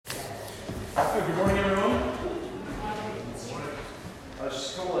Good morning, everyone.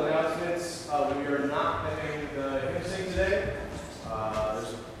 Just a couple of announcements. We are not having the hymn sing today.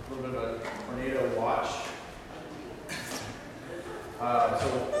 There's a little bit of a tornado watch. So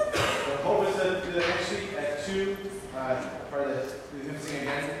the hope is to do the next week at 2, part of the hymn sing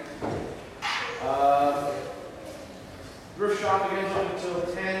again. Thrift shop again open until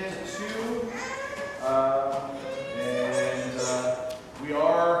 10 to 2. We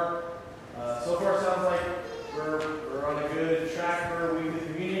are, so far it sounds like we're on a good track for weekly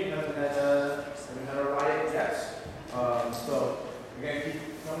communion. Haven't had a riot yet. So again, keep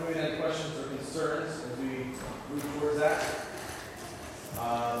coming with any questions or concerns as we move towards that. I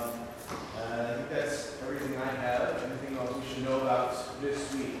think that's everything I have. Anything else we should know about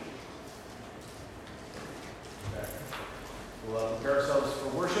this week? Okay. We'll prepare ourselves for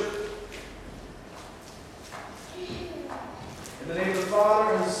worship. In the name of the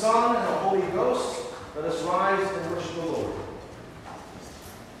Father, and the Son, and the Holy Ghost, let us rise and worship the Lord.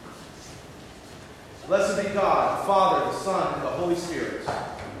 Blessed be God, the Father, the Son, and the Holy Spirit.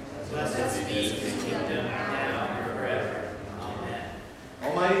 Blessed be the kingdom, now and forever. Amen.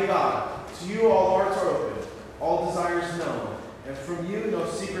 Almighty God, to you all hearts are open, all desires known, and from you no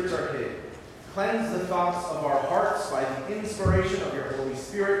secrets are hid. Cleanse the thoughts of our hearts by the inspiration of your Holy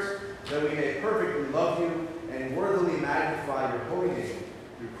Spirit, that we may perfectly love you and worthily magnify your holy name,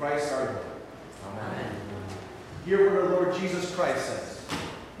 through Christ our Lord. Amen. Hear what our Lord Jesus Christ says.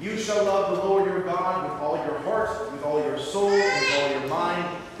 You shall love the Lord your God with all your heart, with all your soul, and with all your mind.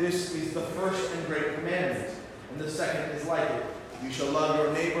 This is the first and great commandment. And the second is like it. You shall love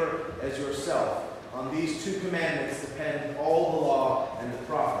your neighbor as yourself. On these two commandments depend all the law and the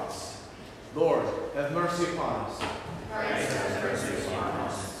prophets. Lord, have mercy upon us. Christ, have mercy upon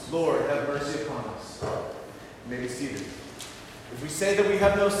us. Lord, have mercy upon us. You may be seated. If we say that we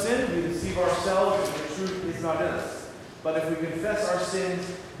have no sin, we deceive ourselves and the truth is not in us. But if we confess our sins,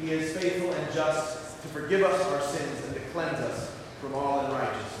 he is faithful and just to forgive us our sins and to cleanse us from all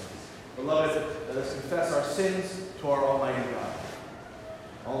unrighteousness. Beloved, let us confess our sins to our Almighty God.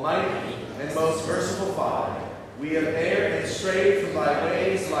 Almighty and most merciful Father, we have erred and strayed from thy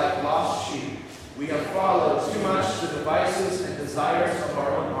ways like lost sheep. We have followed too much the devices and desires of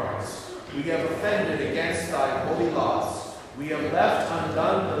our own hearts. We have offended against thy holy laws. We have left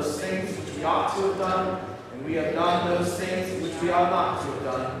undone those things which we ought to have done, and we have done those things which we ought not to have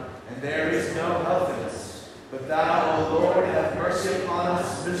done, and there is no health in us. But thou, O Lord, have mercy upon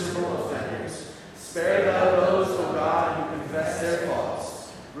us, miserable offenders. Spare thou those, O God, who confess their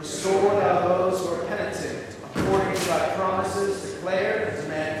faults. Restore thou those who are penitent, according to thy promises declared unto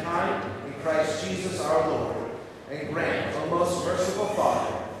mankind in Christ Jesus our Lord. And grant, O most merciful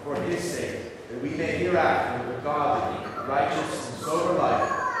Father, for his sake, that we may hereafter live a godly, righteous, and sober life,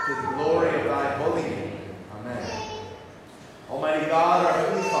 to the glory of thy holy name. Amen. Almighty God, our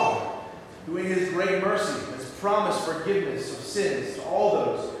heavenly Father, who in his great mercy has promised forgiveness of sins to all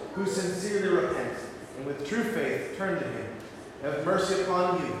those who sincerely repent and with true faith turn to him, have mercy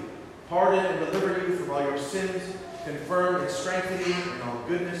upon you, pardon and deliver you from all your sins, confirm and strengthen you in all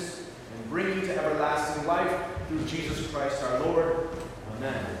goodness, and bring you to everlasting life through Jesus Christ our Lord.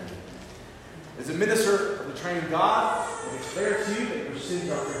 Amen. As a minister of the triune God, I declare to you that your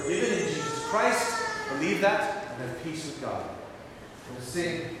sins are forgiven in Jesus Christ. Believe that and have peace with God. We'll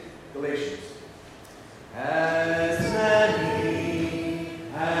sing Galatians. As many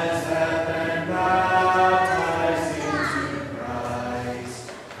as have been baptized into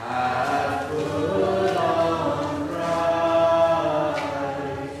Christ have put on Christ.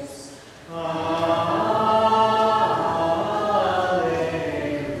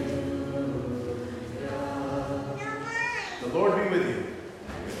 The Lord be with you.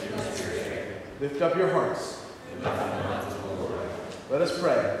 Lift up your hearts. Let us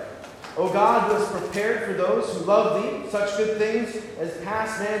pray. O God, who hast prepared for those who love thee such good things as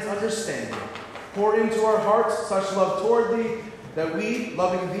pass man's understanding, pour into our hearts such love toward thee, that we,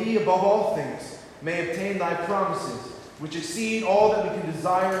 loving thee above all things, may obtain thy promises, which exceed all that we can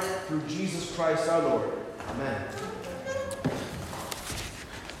desire through Jesus Christ our Lord. Amen.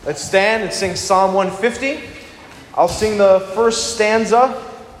 Let's stand and sing Psalm 150. I'll sing the first stanza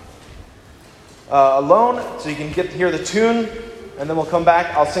alone, so you can hear the tune, and then we'll come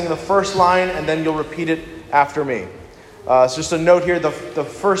back. I'll sing the first line, and then you'll repeat it after me. So just a note here, the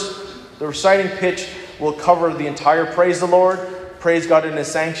reciting pitch will cover the entire Praise the Lord. Praise God in his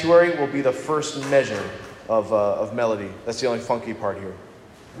sanctuary will be the first measure of melody. That's the only funky part here.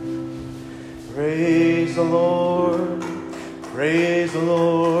 Praise the Lord, praise the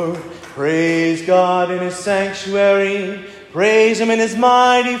Lord, praise God in his sanctuary, Praise him in his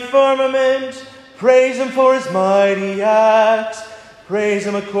mighty firmament. Praise him for his mighty acts. Praise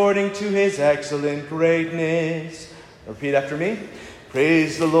him according to his excellent greatness. Repeat after me.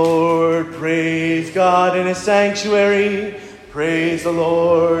 Praise the Lord. Praise God in his sanctuary. Praise the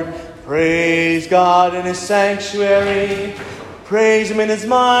Lord. Praise God in his sanctuary. Praise him in his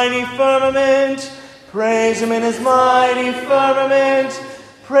mighty firmament. Praise him in his mighty firmament.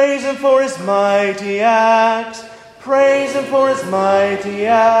 Praise him for his mighty acts. Praise him for his mighty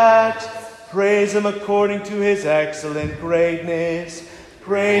acts. Praise him according to his excellent greatness.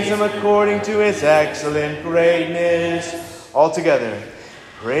 Praise him according to his excellent greatness. All together.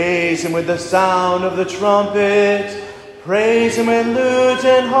 Praise him with the sound of the trumpet. Praise him with lute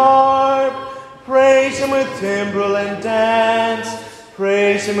and harp. Praise him with timbrel and dance.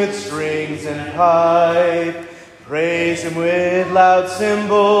 Praise him with strings and pipe. Praise him with loud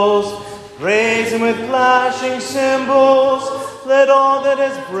cymbals. Praise him with clashing cymbals. Let all that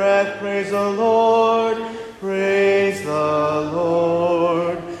has breath praise the Lord. Praise the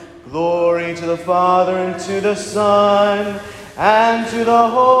Lord. Glory to the Father and to the Son and to the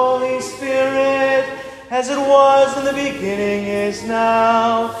Holy Spirit, as it was in the beginning, is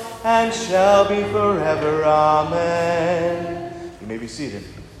now, and shall be forever. Amen. You may be seated.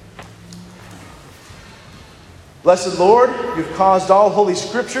 Blessed Lord, you've caused all Holy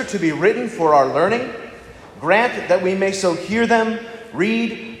Scripture to be written for our learning. Grant that we may so hear them,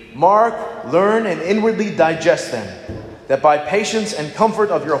 read, mark, learn, and inwardly digest them, that by patience and comfort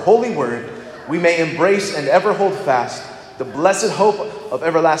of your holy word, we may embrace and ever hold fast the blessed hope of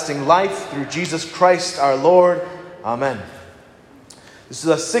everlasting life through Jesus Christ our Lord. Amen. This is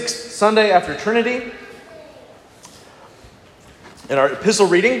the 6th Sunday after Trinity. And our epistle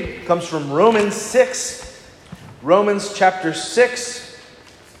reading comes from Romans 6. Romans chapter 6,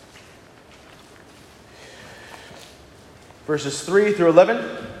 verses 3 through 11.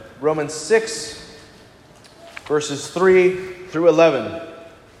 Romans 6, verses 3 through 11.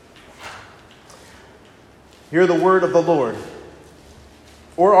 Hear the word of the Lord.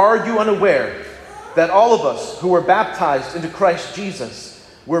 Or are you unaware that all of us who were baptized into Christ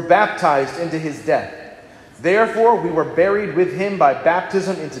Jesus were baptized into his death? Therefore we were buried with him by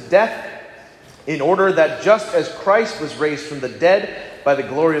baptism into death, in order that just as Christ was raised from the dead by the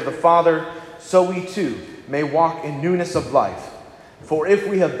glory of the Father, so we too may walk in newness of life. For if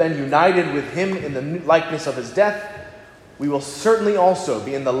we have been united with him in the likeness of his death, we will certainly also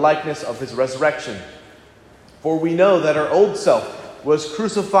be in the likeness of his resurrection. For we know that our old self was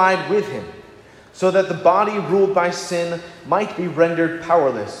crucified with him, so that the body ruled by sin might be rendered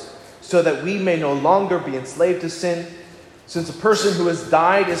powerless, so that we may no longer be enslaved to sin, since a person who has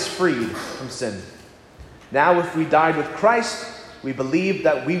died is freed from sin. Now if we died with Christ, we believe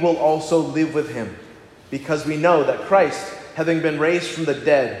that we will also live with him, because we know that Christ, having been raised from the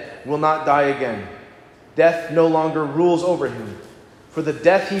dead, will not die again. Death no longer rules over him. For the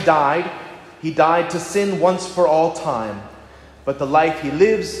death he died to sin once for all time. But the life he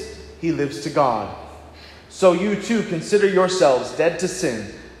lives to God. So you too consider yourselves dead to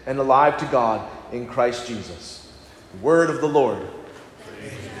sin and alive to God in Christ Jesus. Word of the Lord.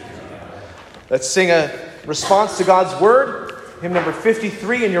 Let's sing a response to God's word. Hymn number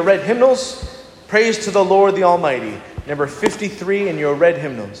 53 in your red hymnals. Praise to the Lord the Almighty. Number 53 in your red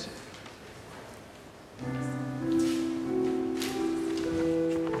hymnals.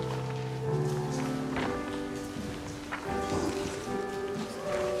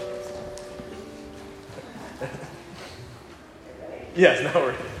 Yes, no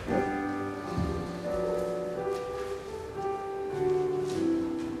worries.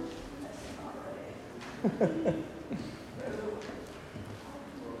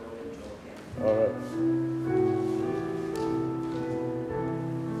 All right.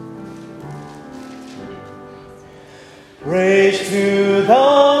 Praise to the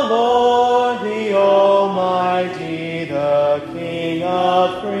Lord, the Almighty, the King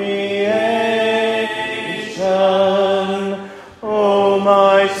of creation. O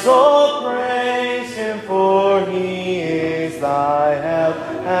my soul, praise him, for he is thy help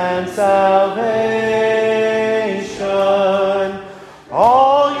and salvation.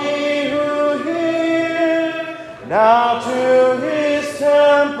 All ye who hear, now to his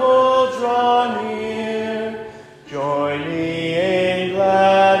temple draw near. Join me in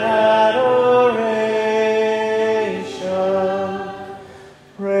glad adoration.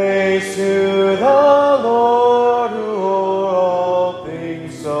 Praise to the Lord, who o'er all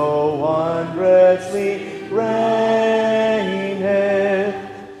things so wondrously reigneth.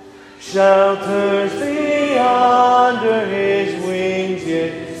 Shelters thee under his wings,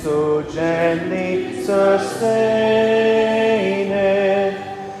 yet so gently sustains.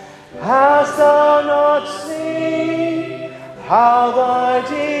 how thy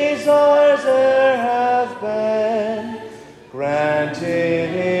desires there have been,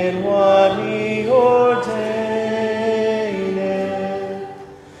 granted in what he ordained.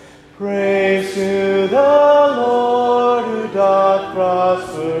 Praise to the Lord, who doth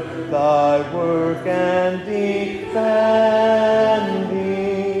prosper thy work and defend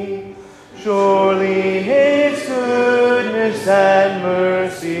thee. Surely his goodness and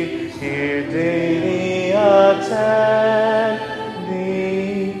mercy here daily attend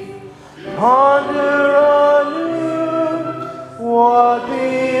thee. Ponder anew what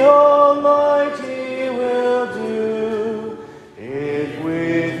the Almighty will do, if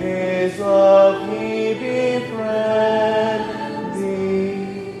with his love he befriend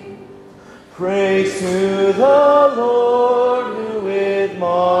thee. Praise to the Lord, who with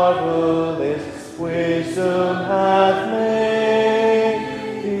marvelous wisdom hath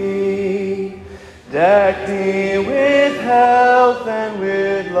made thee. Deck thee with health and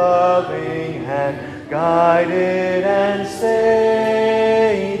with loving hand, guided and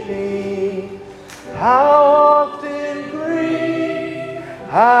saved thee. How often grief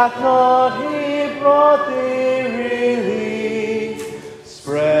hath not he brought thee relief,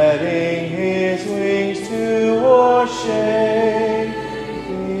 spreading his wings to o'ershade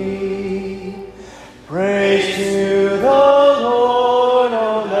thee. Praise to the Lord,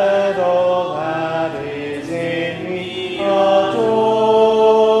 oh let all that is in me adore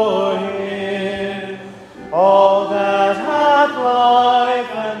him. All that hath life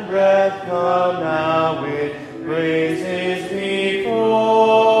and breath, come now with praises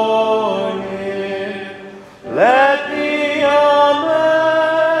before him. Let the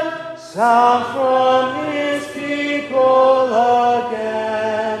amen sound from his people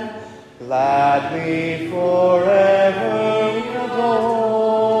again. Gladly forever we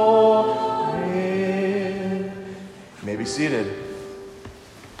adore him. You may be seated.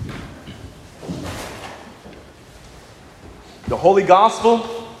 The Holy Gospel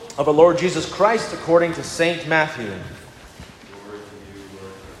of our Lord Jesus Christ according to St. Matthew.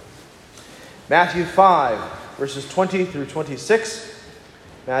 Matthew 5, verses 20 through 26.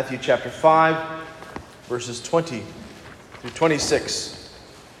 Matthew chapter 5, verses 20 through 26.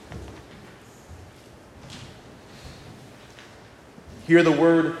 Hear the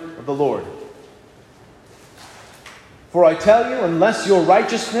word of the Lord. For I tell you, unless your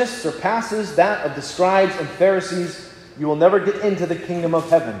righteousness surpasses that of the scribes and Pharisees, you will never get into the kingdom of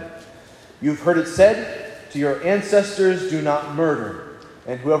heaven. You've heard it said, to your ancestors, do not murder,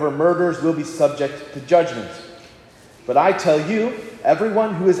 and whoever murders will be subject to judgment. But I tell you,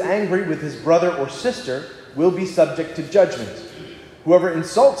 everyone who is angry with his brother or sister will be subject to judgment. Whoever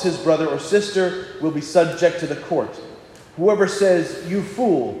insults his brother or sister will be subject to the court. Whoever says, you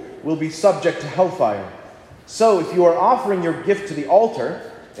fool, will be subject to hellfire. So if you are offering your gift to the altar,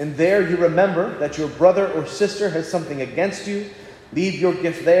 and there you remember that your brother or sister has something against you, leave your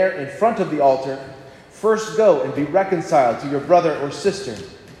gift there in front of the altar. First go and be reconciled to your brother or sister,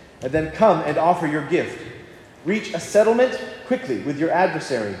 and then come and offer your gift. Reach a settlement quickly with your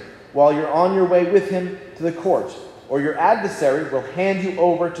adversary while you're on your way with him to the court, or your adversary will hand you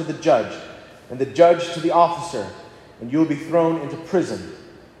over to the judge, and the judge to the officer, and you will be thrown into prison.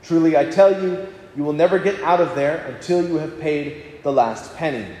 Truly I tell you, you will never get out of there until you have paid the last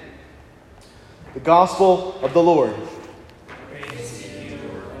penny. The Gospel of the Lord. Praise to you,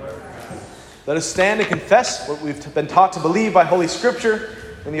 Lord Christ. Let us stand and confess what we've been taught to believe by Holy Scripture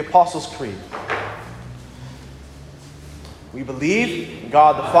in the Apostles' Creed. We believe in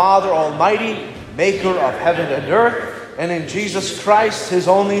God the Father Almighty, maker of heaven and earth, and in Jesus Christ, his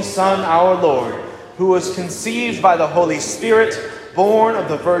only Son, our Lord, who was conceived by the Holy Spirit, born of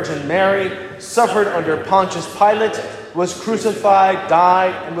the Virgin Mary, suffered under Pontius Pilate, was crucified,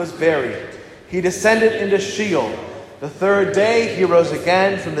 died, and was buried. He descended into Sheol. The third day he rose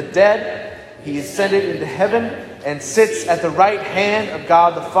again from the dead. He ascended into heaven and sits at the right hand of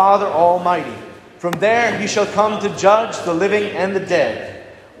God the Father Almighty. From there he shall come to judge the living and the dead.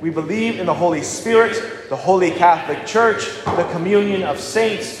 We believe in the Holy Spirit, the Holy Catholic Church, the communion of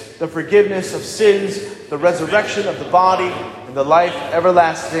saints, the forgiveness of sins, the resurrection of the body, and the life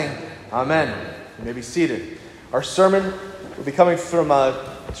everlasting. Amen. You may be seated. Our sermon will be coming from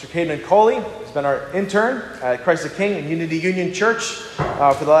Mr. Caden Coley. He's been our intern at Christ the King and Unity Union Church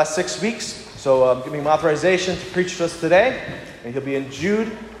for the last 6 weeks. So I'm giving him authorization to preach to us today. And he'll be in Jude,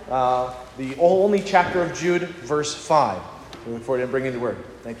 the only chapter of Jude, verse 5. We look forward to bringing the word.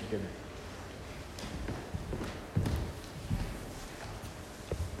 Thank you, Caden.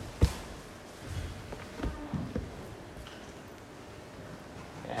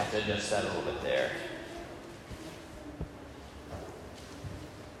 I have to adjust that a little bit there.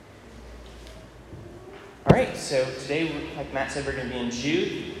 All right, so today, like Matt said, we're going to be in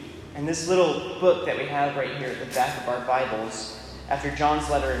Jude. And this little book that we have right here at the back of our Bibles, after John's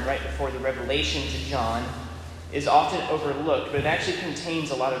letter and right before the revelation to John, is often overlooked, but it actually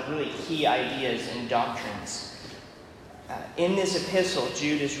contains a lot of really key ideas and doctrines. In this epistle,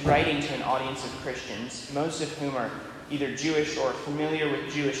 Jude is writing to an audience of Christians, most of whom are either Jewish or familiar with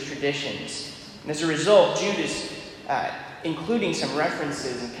Jewish traditions. And as a result, Jude is including some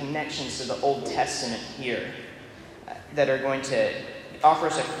references and connections to the Old Testament here that are going to offer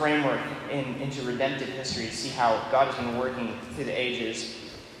us a framework into redemptive history to see how God has been working through the ages.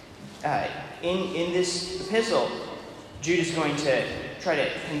 In this epistle, Jude is going to try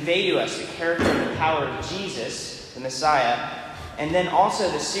to convey to us the character and the power of Jesus, the Messiah, and then also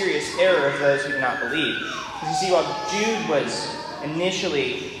the serious error of those who do not believe. Because you see, while Jude was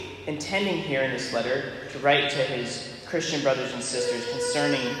initially intending here in this letter to write to his Christian brothers and sisters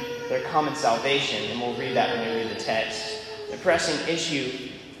concerning their common salvation, and we'll read that when we read the text, the pressing issue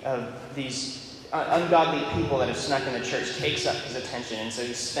of these ungodly people that have snuck in the church takes up his attention, and so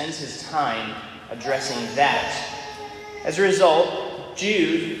he spends his time addressing that. As a result,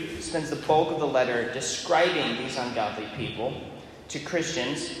 Jude spends the bulk of the letter describing these ungodly people to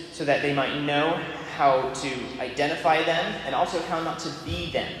Christians so that they might know how to identify them and also how not to be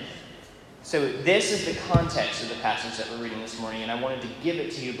them. So this is the context of the passage that we're reading this morning, and I wanted to give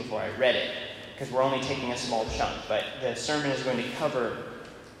it to you before I read it, because we're only taking a small chunk, but the sermon is going to cover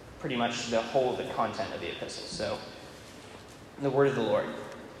pretty much the whole of the content of the epistle. So, the word of the Lord.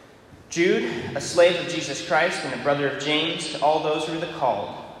 Jude, a slave of Jesus Christ and a brother of James, to all those who are the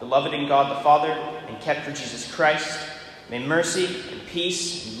called, beloved in God the Father, and kept for Jesus Christ, may mercy and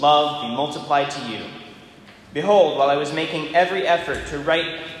peace and love be multiplied to you. Behold, while I was making every effort to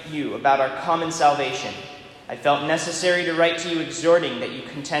write you about our common salvation, I felt necessary to write to you exhorting that you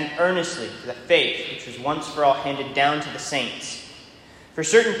contend earnestly for the faith which was once for all handed down to the saints. For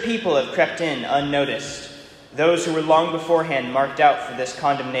certain people have crept in unnoticed, those who were long beforehand marked out for this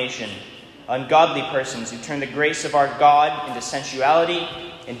condemnation, ungodly persons who turn the grace of our God into sensuality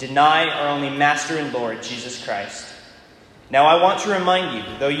and deny our only Master and Lord, Jesus Christ. Now I want to remind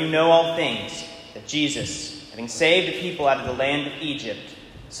you, though you know all things, that Jesus, having saved the people out of the land of Egypt,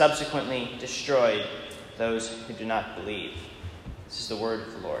 subsequently destroyed those who do not believe. This is the word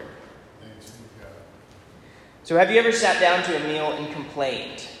of the Lord. So have you ever sat down to a meal and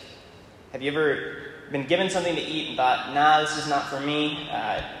complained? Have you ever been given something to eat and thought, nah, this is not for me,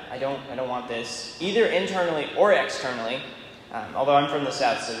 I don't want this, either internally or externally, although I'm from the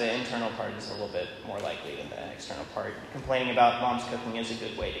South, so the internal part is a little bit more likely than the external part. Complaining about mom's cooking is a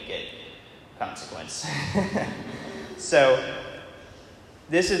good way to get consequence. So,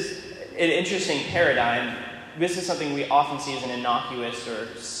 this is an interesting paradigm. This is something we often see as an innocuous or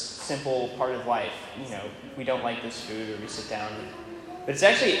simple part of life. We don't like this food, or we sit down. But it's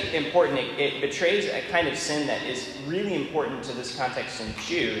actually important. It betrays a kind of sin that is really important to this context in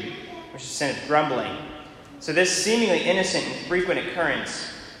Jude, which is sin of grumbling. So this seemingly innocent and frequent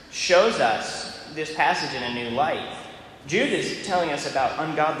occurrence shows us this passage in a new light. Jude is telling us about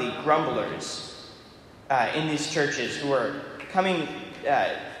ungodly grumblers in these churches who are coming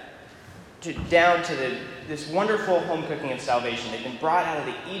down to this wonderful home cooking of salvation. They've been brought out of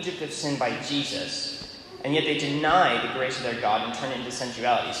the Egypt of sin by Jesus, and yet they deny the grace of their God and turn it into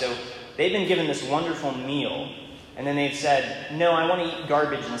sensuality. So they've been given this wonderful meal, and then they've said, no, I want to eat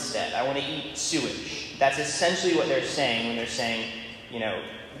garbage instead. I want to eat sewage. That's essentially what they're saying when they're saying,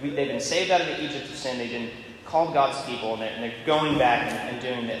 they've been saved out of the Egypt of sin, they've been called God's people, and they're going back and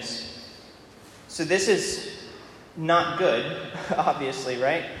doing this. So this is not good, obviously,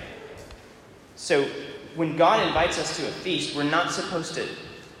 right? So when God invites us to a feast, we're not supposed to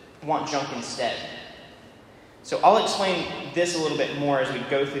want junk instead. So I'll explain this a little bit more as we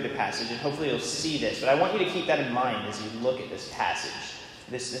go through the passage, and hopefully you'll see this. But I want you to keep that in mind as you look at this passage,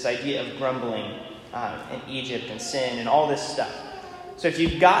 this idea of grumbling in Egypt and sin and all this stuff. So if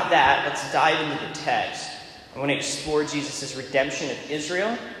you've got that, let's dive into the text. I want to explore Jesus' redemption of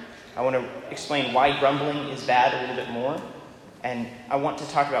Israel. I want to explain why grumbling is bad a little bit more. And I want to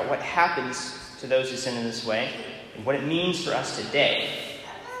talk about what happens to those who sin in this way and what it means for us today.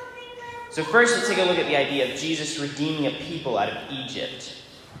 So first, let's take a look at the idea of Jesus redeeming a people out of Egypt.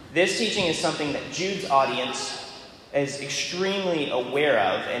 This teaching is something that Jude's audience is extremely aware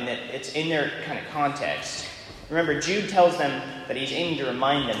of, and that it's in their kind of context. Remember, Jude tells them that he's aiming to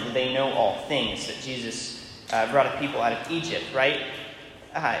remind them that they know all things, that Jesus brought a people out of Egypt, right?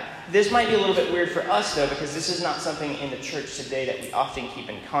 This might be a little bit weird for us, though, because this is not something in the church today that we often keep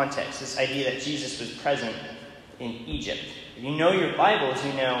in context, this idea that Jesus was present in Egypt. If you know your Bibles,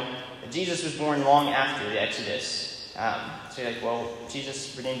 you know that Jesus was born long after the Exodus. So you're like, well,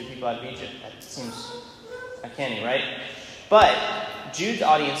 Jesus redeemed the people out of Egypt. That seems uncanny, right? But Jude's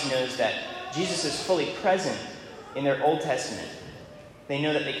audience knows that Jesus is fully present in their Old Testament. They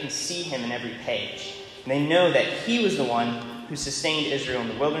know that they can see him in every page. And they know that he was the one who sustained Israel in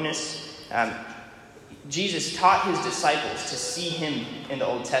the wilderness. Jesus taught his disciples to see him in the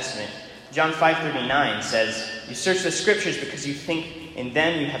Old Testament. John 5:39 says, "You search the scriptures because you think in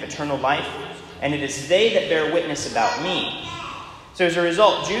them you have eternal life, and it is they that bear witness about me." So as a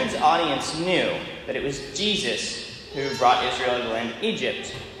result, Jude's audience knew that it was Jesus who brought Israel to the land of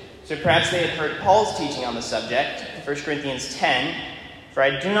Egypt. So perhaps they had heard Paul's teaching on the subject, 1 Corinthians 10, "For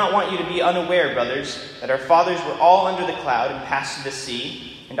I do not want you to be unaware, brothers, that our fathers were all under the cloud and passed through the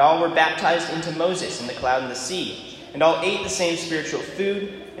sea, and all were baptized into Moses in the cloud and the sea, and all ate the same spiritual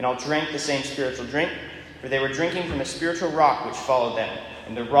food, and all drank the same spiritual drink, for they were drinking from a spiritual rock which followed them,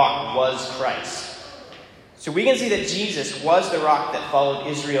 and the rock was Christ." So we can see that Jesus was the rock that followed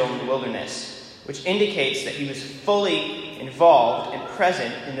Israel in the wilderness, which indicates that he was fully involved and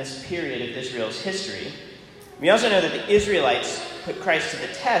present in this period of Israel's history. We also know that the Israelites put Christ to the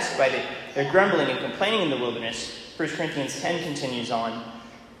test by their grumbling and complaining in the wilderness. 1 Corinthians 10 continues on,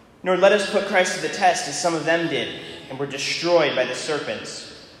 "Nor let us put Christ to the test as some of them did, and were destroyed by the serpents."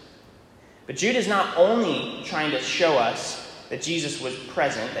 But Jude is not only trying to show us that Jesus was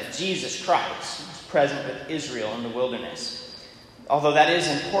present, that Jesus Christ was present with Israel in the wilderness. Although that is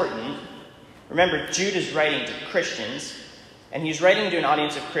important, remember, Jude is writing to Christians, and he's writing to an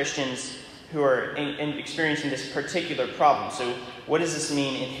audience of Christians who are experiencing this particular problem. So what does this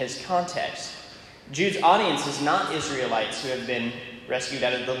mean in his context? Jude's audience is not Israelites who have been rescued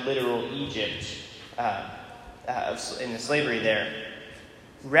out of the literal Egypt in the slavery there.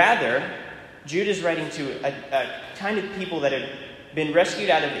 Rather, Jude is writing to a kind of people that have been rescued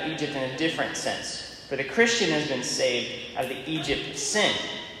out of Egypt in a different sense. For the Christian has been saved out of the Egypt of sin.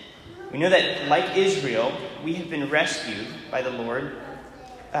 We know that, like Israel, we have been rescued by the Lord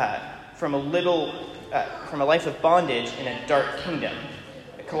from a life of bondage in a dark kingdom.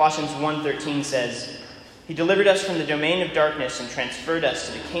 Colossians 1:13 says, "He delivered us from the domain of darkness and transferred us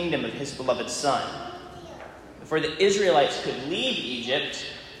to the kingdom of his beloved Son." Before the Israelites could leave Egypt,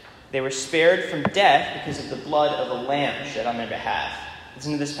 they were spared from death because of the blood of a lamb shed on their behalf.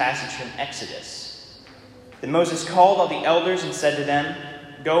 Listen to this passage from Exodus. "Then Moses called all the elders and said to them,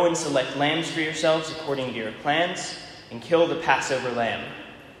 'Go and select lambs for yourselves according to your clans, and kill the Passover lamb.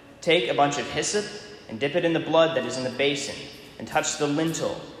 Take a bunch of hyssop and dip it in the blood that is in the basin, and touch the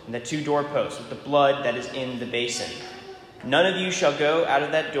lintel and the 2 doorposts with the blood that is in the basin. None of you shall go out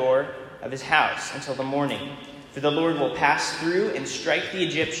of that door of his house until the morning, for the Lord will pass through and strike the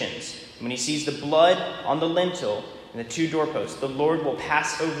Egyptians. And when he sees the blood on the lintel and the 2 doorposts, the Lord will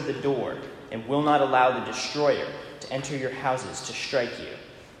pass over the door and will not allow the destroyer to enter your houses to strike you."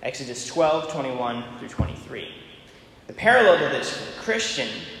 Exodus 12:21-23. The parallel to this for the Christian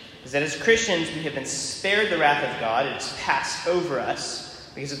is that as Christians we have been spared the wrath of God. It has passed over us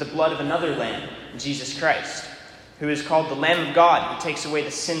because of the blood of another Lamb, Jesus Christ, who is called the Lamb of God, who takes away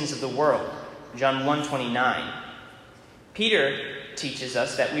the sins of the world. John 1:29. Peter teaches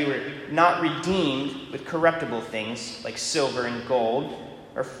us that we were not redeemed with corruptible things like silver and gold,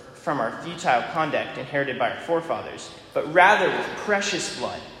 or from our futile conduct inherited by our forefathers, but rather with precious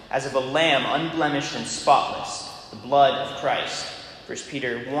blood, as of a lamb unblemished and spotless, the blood of Christ. 1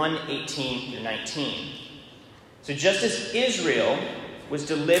 Peter 1:18-19. So just as Israel was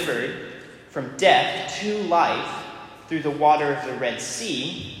delivered from death to life through the water of the Red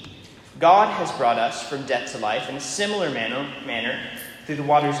Sea, God has brought us from death to life in a similar manner through the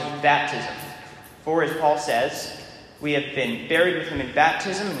waters of baptism. For, as Paul says, we have been buried with him in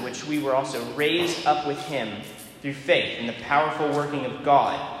baptism, in which we were also raised up with him through faith in the powerful working of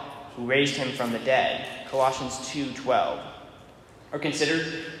God, who raised him from the dead. Colossians 2:12. Or consider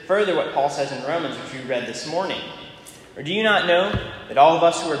further what Paul says in Romans, which we read this morning. "Or do you not know that all of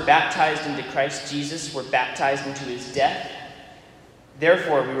us who were baptized into Christ Jesus were baptized into his death?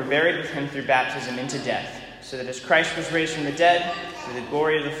 Therefore we were buried with him through baptism into death, so that as Christ was raised from the dead through the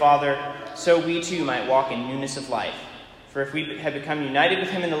glory of the Father, so we too might walk in newness of life. For if we have become united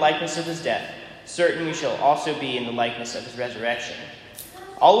with him in the likeness of his death, certain we shall also be in the likeness of his resurrection."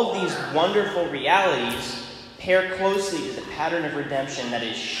 All of these wonderful realities pair closely to the pattern of redemption that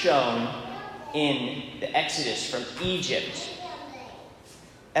is shown in the Exodus from Egypt.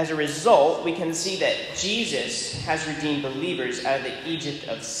 As a result, we can see that Jesus has redeemed believers out of the Egypt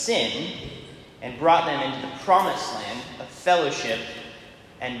of sin and brought them into the promised land of fellowship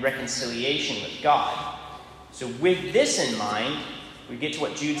and reconciliation with God. So with this in mind, we get to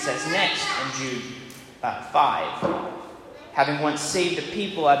what Jude says next in Jude 5. Having once saved a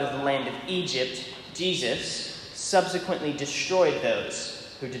people out of the land of Egypt, Jesus subsequently destroyed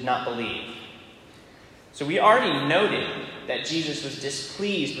those who did not believe. So we already noted that Jesus was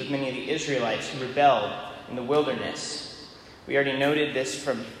displeased with many of the Israelites who rebelled in the wilderness. We already noted this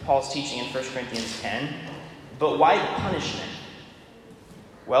from Paul's teaching in 1 Corinthians 10. But why the punishment?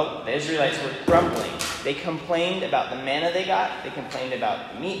 Well, the Israelites were grumbling. They complained about the manna they got. They complained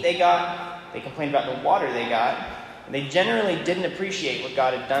about the meat they got. They complained about the water they got. And they generally didn't appreciate what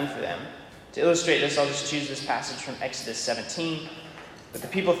God had done for them. To illustrate this, I'll just choose this passage from Exodus 17. But the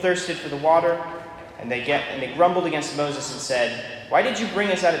people thirsted for the water, and they grumbled against Moses and said, "Why did you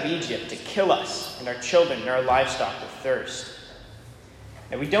bring us out of Egypt to kill us and our children and our livestock with thirst?"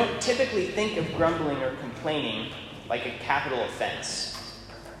 Now, we don't typically think of grumbling or complaining like a capital offense.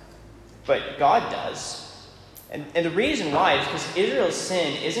 But God does. And the reason why is because Israel's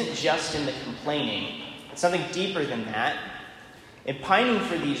sin isn't just in the complaining. It's something deeper than that. In pining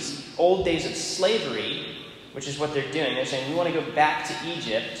for these old days of slavery, which is what they're doing, they're saying, we want to go back to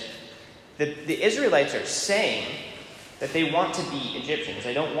Egypt. The Israelites are saying that they want to be Egyptians.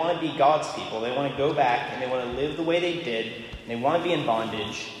 They don't want to be God's people. They want to go back and they want to live the way they did. And they want to be in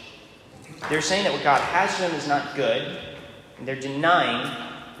bondage. They're saying that what God has for them is not good. And they're denying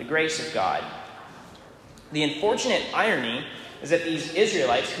the grace of God. The unfortunate irony is that these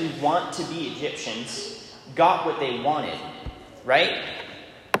Israelites who want to be Egyptians got what they wanted, right?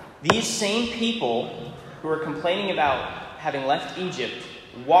 These same people who are complaining about having left Egypt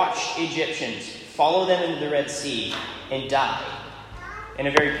watched Egyptians follow them into the Red Sea and die in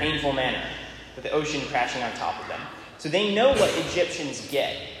a very painful manner, with the ocean crashing on top of them. So they know what Egyptians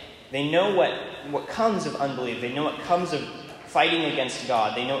get. They know what comes of unbelief. They know what comes of fighting against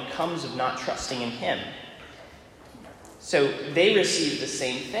God. They know what comes of not trusting in Him. So they receive the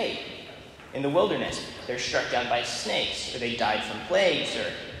same fate in the wilderness. They're struck down by snakes, or they died from plagues, or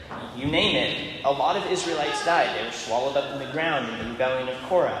you name it. A lot of Israelites died. They were swallowed up in the ground in the rebellion of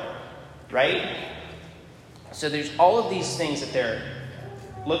Korah, right? So there's all of these things that they're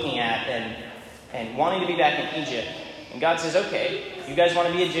looking at and wanting to be back in Egypt. And God says, okay, you guys want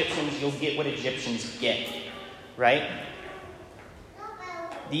to be Egyptians, you'll get what Egyptians get, right?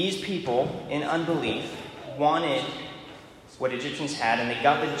 These people, in unbelief, wanted what Egyptians had, and they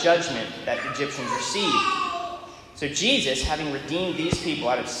got the judgment that Egyptians received. So Jesus, having redeemed these people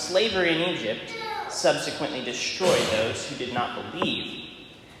out of slavery in Egypt, subsequently destroyed those who did not believe.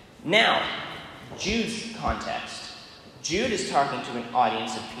 Now, Jude's context. Jude is talking to an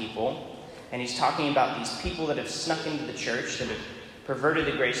audience of people, and he's talking about these people that have snuck into the church, that have perverted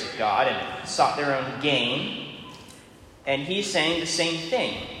the grace of God and sought their own gain. And he's saying the same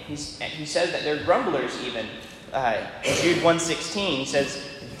thing. He says that they're grumblers even. In Jude 1:16, he says,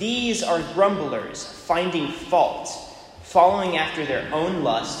 "These are grumblers, finding fault, following after their own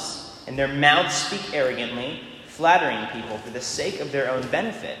lusts, and their mouths speak arrogantly, flattering people for the sake of their own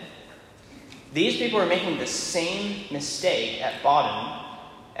benefit." These people are making the same mistake at bottom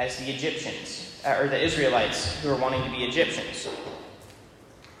as the Egyptians, or the Israelites who are wanting to be Egyptians.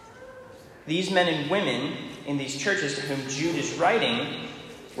 These men and women in these churches to whom Jude is writing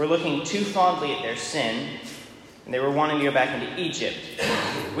were looking too fondly at their sin, and they were wanting to go back into Egypt.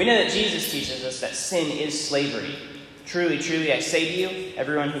 We know that Jesus teaches us that sin is slavery. Truly, truly, I say to you,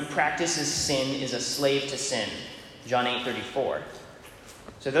 everyone who practices sin is a slave to sin. John 8:34.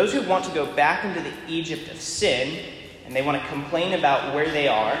 So those who want to go back into the Egypt of sin, and they want to complain about where they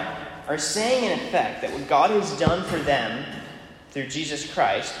are saying in effect that what God has done for them through Jesus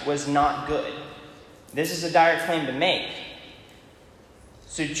Christ was not good. This is a dire claim to make.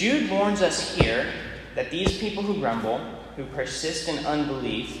 So Jude warns us here that these people who grumble, who persist in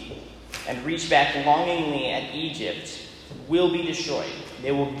unbelief, and reach back longingly at Egypt will be destroyed.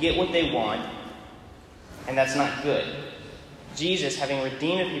 They will get what they want, and that's not good. Jesus, having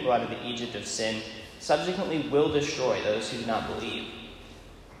redeemed people out of the Egypt of sin, subsequently will destroy those who do not believe.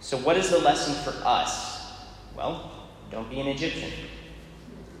 So what is the lesson for us? Well, don't be an Egyptian.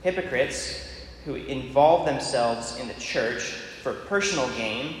 Hypocrites who involve themselves in the church for personal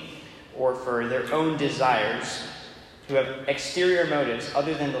gain or for their own desires, who have exterior motives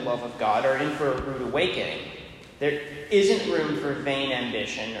other than the love of God, are in for a rude awakening. There isn't room for vain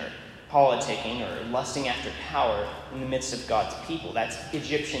ambition or politicking or lusting after power in the midst of God's people. That's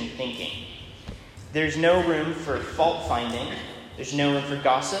Egyptian thinking. There's no room for fault-finding. There's no room for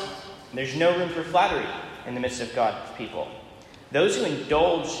gossip. There's no room for flattery in the midst of God's people. Those who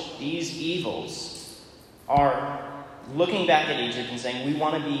indulge these evils are looking back at Egypt and saying, we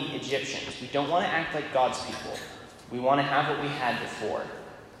want to be Egyptians. We don't want to act like God's people. We want to have what we had before.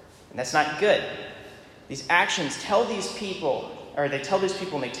 And that's not good. These actions tell these people, or they tell these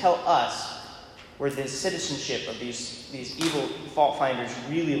people and they tell us where the citizenship of these evil fault finders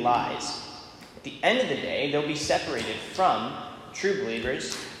really lies. At the end of the day, they'll be separated from true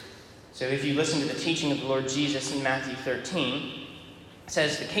believers. So if you listen to the teaching of the Lord Jesus in Matthew 13, it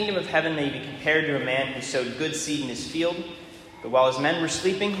says, "The kingdom of heaven may be compared to a man who sowed good seed in his field, but while his men were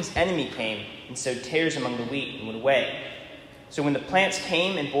sleeping, his enemy came and sowed tares among the wheat and went away. So when the plants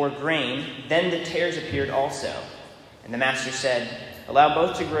came and bore grain, then the tares appeared also. And the master said, 'Allow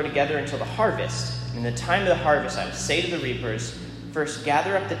both to grow together until the harvest. And in the time of the harvest I will say to the reapers, first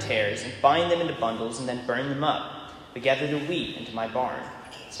gather up the tares and bind them into bundles and then burn them up, but gather the wheat into my barn.'"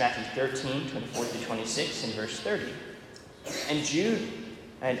 It's Matthew 13, 24 through 26, and verse 30.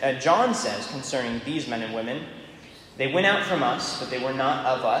 And John says concerning these men and women, "They went out from us, but they were not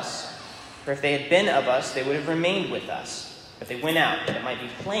of us. For if they had been of us, they would have remained with us. But they went out, that it might be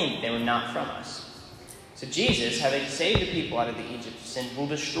plain that they were not from us." So Jesus, having saved the people out of the Egypt of sin, will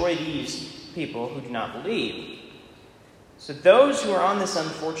destroy these people who do not believe. So those who are on this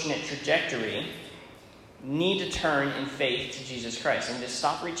unfortunate trajectory need to turn in faith to Jesus Christ and to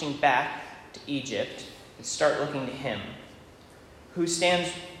stop reaching back to Egypt and start looking to him, who stands.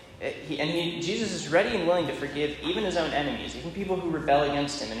 Jesus is ready and willing to forgive even his own enemies, even people who rebel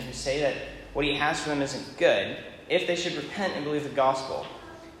against him and who say that what he has for them isn't good, if they should repent and believe the gospel.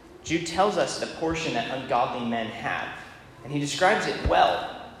 Jude tells us the portion that ungodly men have, and he describes it well.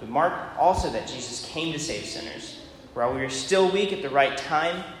 But mark also that Jesus came to save sinners. While we were still weak at the right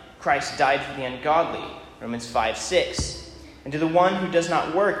time, Christ died for the ungodly. Romans 5:6. And to the one who does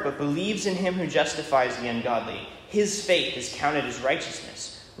not work, but believes in him who justifies the ungodly, his faith is counted as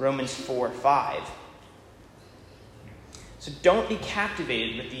righteousness. Romans 4:5. So don't be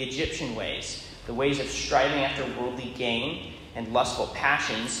captivated with the Egyptian ways, the ways of striving after worldly gain and lustful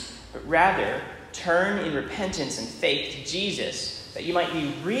passions, but rather turn in repentance and faith to Jesus, that you might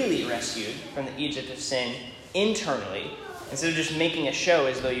be really rescued from the Egypt of sin internally, instead of just making a show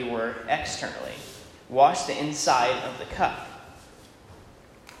as though you were externally. Wash the inside of the cup.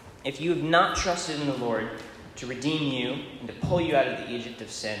 If you have not trusted in the Lord to redeem you and to pull you out of the Egypt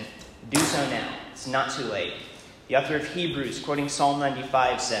of sin, do so now. It's not too late. The author of Hebrews, quoting Psalm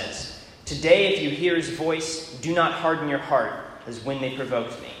 95, says, "Today, if you hear his voice, do not harden your heart as when they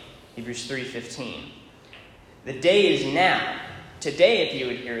provoked me." Hebrews 3:15. The day is now. Today, if you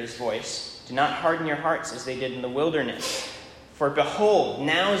would hear his voice, do not harden your hearts as they did in the wilderness. For behold,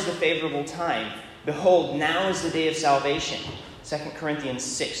 now is the favorable time. Behold, now is the day of salvation. 2 Corinthians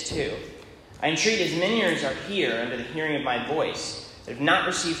 6:2. I entreat as many as are here under the hearing of my voice, that have not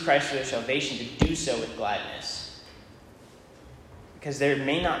received Christ for their salvation, to do so with gladness. Because there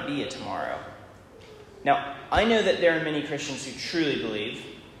may not be a tomorrow. Now, I know that there are many Christians who truly believe,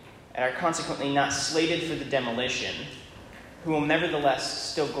 and are consequently not slated for the demolition, who will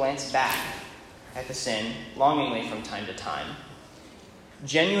nevertheless still glance back at the sin longingly from time to time.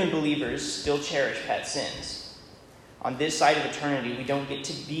 Genuine believers still cherish pet sins. On this side of eternity, we don't get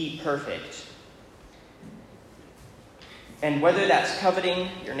to be perfect. And whether that's coveting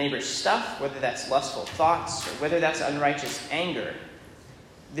your neighbor's stuff, whether that's lustful thoughts, or whether that's unrighteous anger,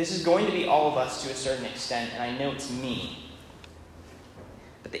 this is going to be all of us to a certain extent, and I know it's me.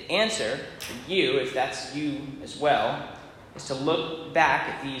 But the answer for you, if that's you as well, is to look back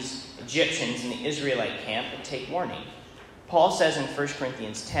at these Egyptians in the Israelite camp and take warning. Paul says in 1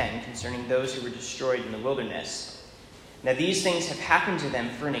 Corinthians 10 concerning those who were destroyed in the wilderness, "Now these things have happened to them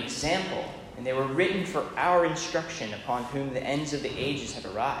for an example, and they were written for our instruction, upon whom the ends of the ages have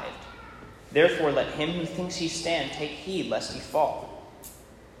arrived. Therefore let him who thinks he stands take heed lest he fall."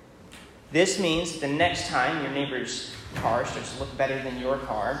 This means that the next time your neighbor's car starts to look better than your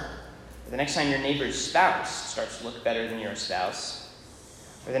car, or the next time your neighbor's spouse starts to look better than your spouse,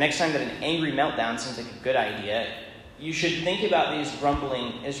 or the next time that an angry meltdown seems like a good idea, you should think about these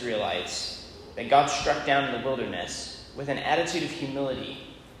grumbling Israelites that God struck down in the wilderness with an attitude of humility,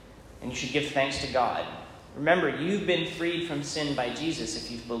 and you should give thanks to God. Remember, you've been freed from sin by Jesus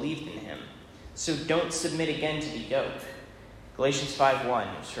if you've believed in him, so don't submit again to the yoke. Galatians 5:1,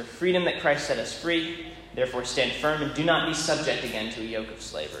 "It's for freedom that Christ set us free. Therefore stand firm and do not be subject again to a yoke of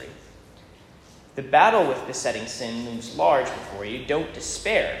slavery." The battle with besetting sin looms large before you. Don't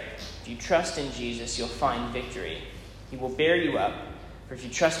despair. If you trust in Jesus, you'll find victory. He will bear you up. For if you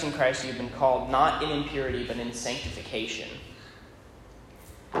trust in Christ, you've been called not in impurity, but in sanctification.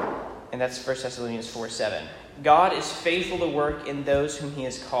 And that's 1 Thessalonians 4:7. God is faithful to work in those whom he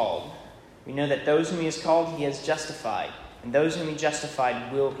has called. We know that those whom he has called, he has justified. And those whom he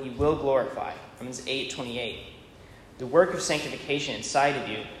justified, he will glorify. Romans 8:28. The work of sanctification inside of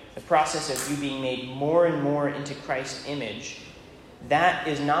you, the process of you being made more and more into Christ's image, that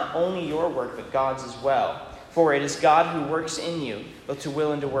is not only your work, but God's as well. For it is God who works in you, both to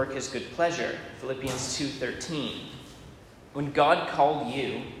will and to work his good pleasure. Philippians 2:13. When God called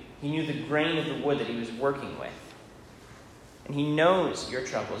you, he knew the grain of the wood that he was working with. And he knows your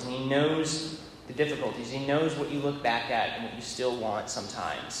troubles, and he knows the difficulties. He knows what you look back at and what you still want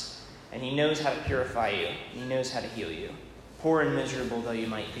sometimes. And he knows how to purify you, and he knows how to heal you, poor and miserable though you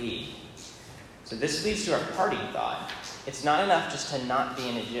might be. So this leads to our parting thought. It's not enough just to not be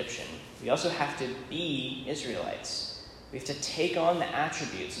an Egyptian. We also have to be Israelites. We have to take on the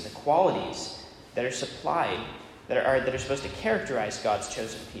attributes and the qualities that are supplied, that are supposed to characterize God's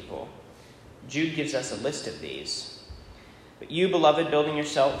chosen people. Jude gives us a list of these. But you, beloved, building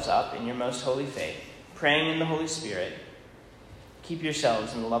yourselves up in your most holy faith, praying in the Holy Spirit, keep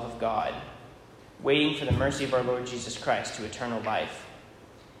yourselves in the love of God, waiting for the mercy of our Lord Jesus Christ to eternal life.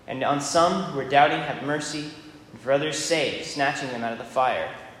 And on some who are doubting, have mercy, and for others save, snatching them out of the fire.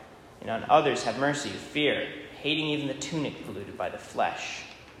 And on others have mercy with fear, hating even the tunic polluted by the flesh.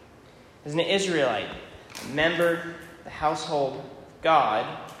 As an Israelite, a member of the household of God,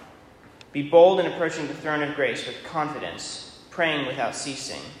 be bold in approaching the throne of grace with confidence, praying without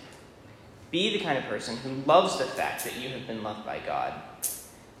ceasing. Be the kind of person who loves the fact that you have been loved by God.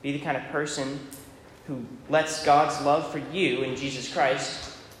 Be the kind of person who lets God's love for you in Jesus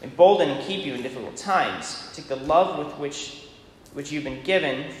Christ embolden and keep you in difficult times. Take the love with which you've been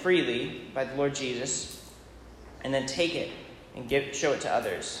given freely by the Lord Jesus, and then take it and show it to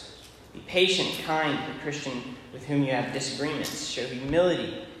others. Be patient and kind to the Christian with whom you have disagreements. Show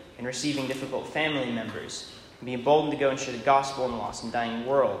humility in receiving difficult family members. And be emboldened to go and share the gospel in the lost and dying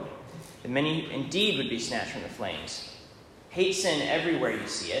world, that many indeed would be snatched from the flames. Hate sin everywhere you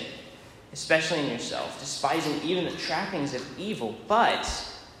see it, especially in yourself, despising even the trappings of evil, but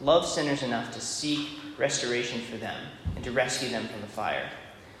love sinners enough to seek restoration for them and to rescue them from the fire.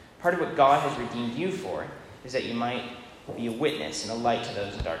 Part of what God has redeemed you for is that you might be a witness and a light to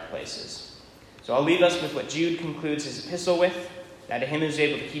those in dark places. So I'll leave us with what Jude concludes his epistle with. Now to him who is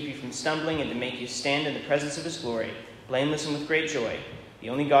able to keep you from stumbling and to make you stand in the presence of his glory, blameless and with great joy, the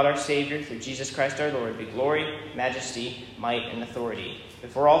only God our Savior, through Jesus Christ our Lord, be glory, majesty, might, and authority,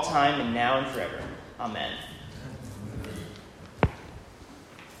 before all time and now and forever. Amen.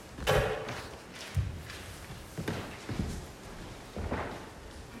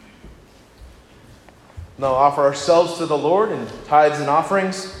 Now offer ourselves to the Lord in tithes and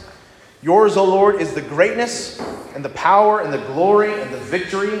offerings. Yours, O Lord, is the greatness and the power and the glory and the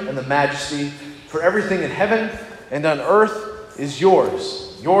victory and the majesty, for everything in heaven and on earth is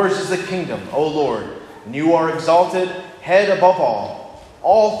yours. Yours is the kingdom, O Lord, and you are exalted, head above all.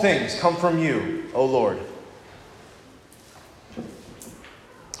 All things come from you, O Lord.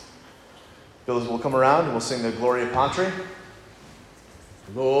 Bills will come around and we'll sing the Gloria Patri.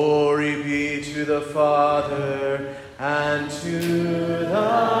 Glory be to the Father, and to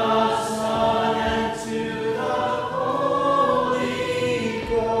the Son, and to the Holy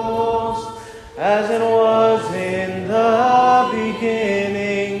Ghost, as it was in the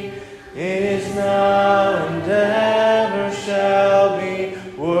beginning, is now, and ever shall be,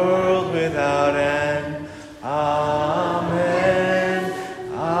 world without end. Amen.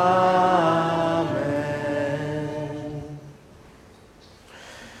 Amen.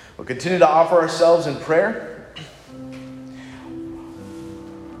 We'll continue to offer ourselves in prayer.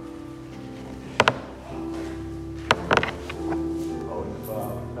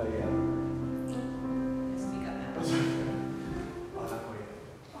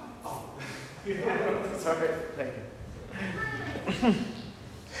 Sorry, thank you.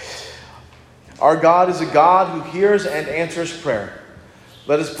 Our God is a God who hears and answers prayer.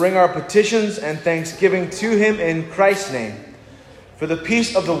 Let us bring our petitions and thanksgiving to him in Christ's name, for the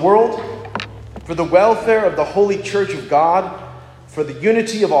peace of the world, for the welfare of the holy church of God, for the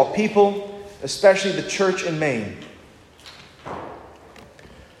unity of all people, especially the church in Maine.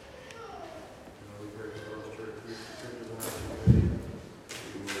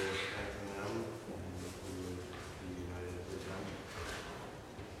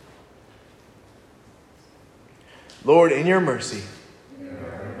 Lord, in your mercy,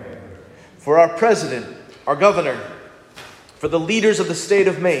 for our president, our governor, for the leaders of the state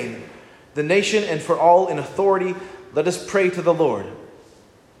of Maine, the nation, and for all in authority, let us pray to the Lord.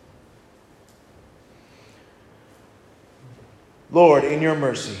 Lord, in your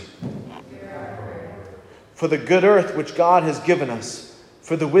mercy, for the good earth which God has given us,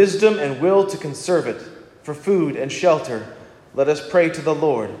 for the wisdom and will to conserve it, for food and shelter, let us pray to the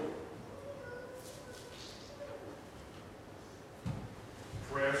Lord.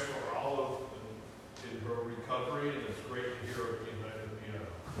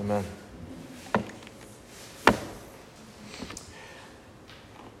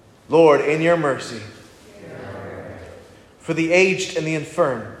 Lord, in your mercy. For the aged and the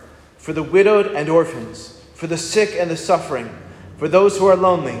infirm, for the widowed and orphans, for the sick and the suffering, for those who are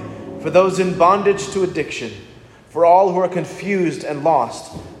lonely, for those in bondage to addiction, for all who are confused and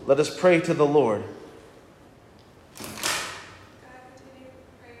lost, let us pray to the Lord. God, continue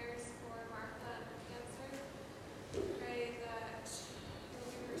prayers for Martha answered. Pray that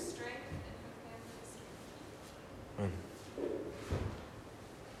you'll give her strength and her family strength.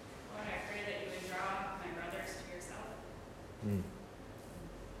 Lord, I pray that you would draw my brothers to yourself.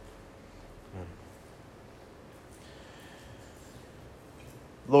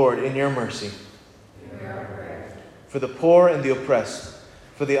 Lord, in your mercy. For the poor and the oppressed,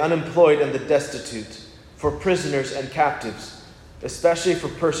 for the unemployed and the destitute, for prisoners and captives, especially for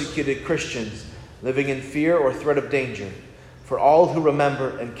persecuted Christians living in fear or threat of danger, for all who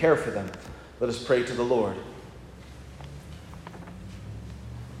remember and care for them, let us pray to the Lord.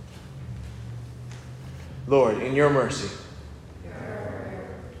 Lord, in your mercy.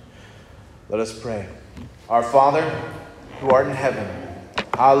 Let us pray. Our Father, who art in heaven,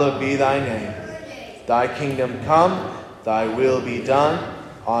 hallowed be thy name. Thy kingdom come, thy will be done,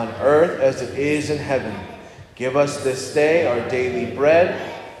 on earth as it is in heaven. Give us this day our daily bread,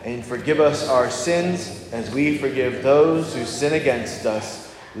 and forgive us our sins as we forgive those who sin against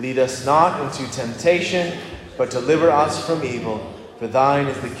us. Lead us not into temptation, but deliver us from evil. For thine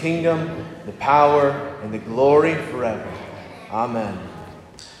is the kingdom, the power, and the glory forever. Amen.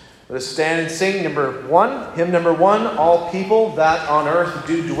 Let us stand and sing number 1. Hymn number 1, All People That on Earth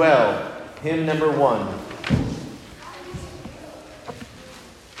Do Dwell. Hymn number 1.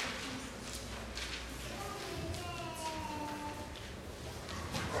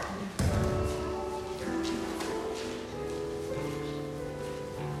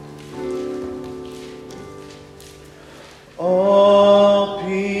 All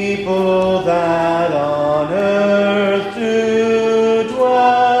people that on earth do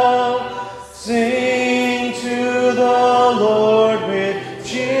dwell, sing to the Lord with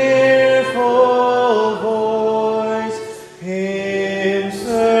cheerful voice. Him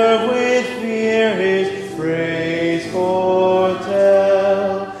serve with fear, his praise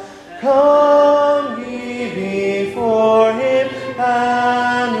foretell. Come ye before him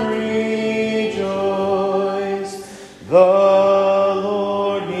and rejoice. The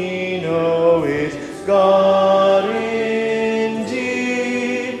Lord we know is God indeed.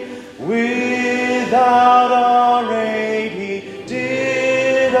 Without our aid he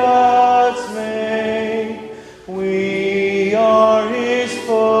did us make. We are his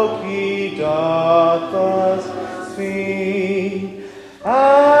folk, he doth us feed.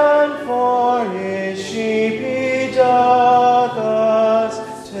 And for his sheep he doth us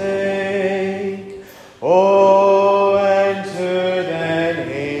take. Oh, enter then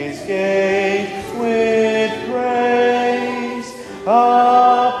his gate with praise.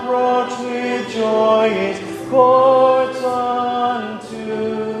 Approach with joy his courts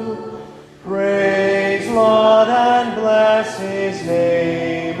unto. Praise Lord and bless his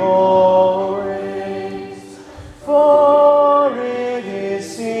name always. For it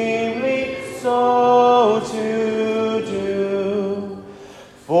is seemly so to do.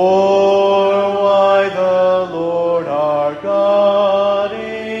 For why the Lord our God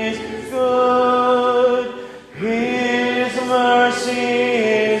is good. His mercy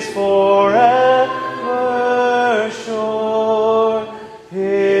is forever sure.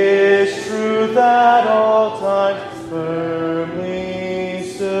 His truth at all times firmly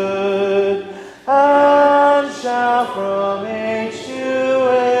stood, and shall from age to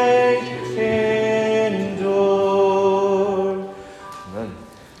age endure. Amen.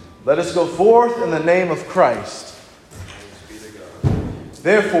 Let us go forth in the name of Christ.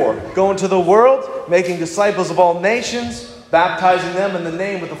 Therefore, go into the world, making disciples of all nations, baptizing them in the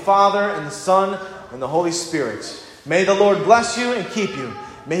name of the Father, and the Son, and the Holy Spirit. May the Lord bless you and keep you.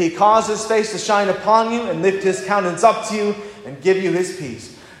 May he cause his face to shine upon you and lift his countenance up to you and give you his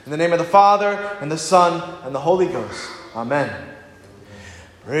peace. In the name of the Father, and the Son, and the Holy Ghost. Amen.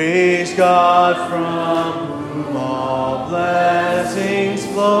 Praise God from whom all blessings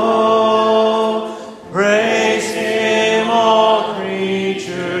flow. Praise him, all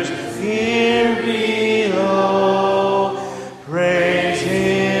creatures here below. Praise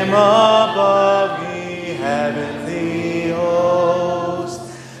him above, ye heavenly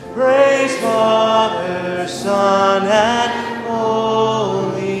hosts. Praise Father, Son, and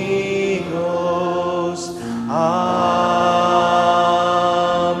Holy Ghost. Amen.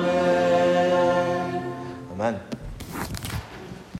 Amen.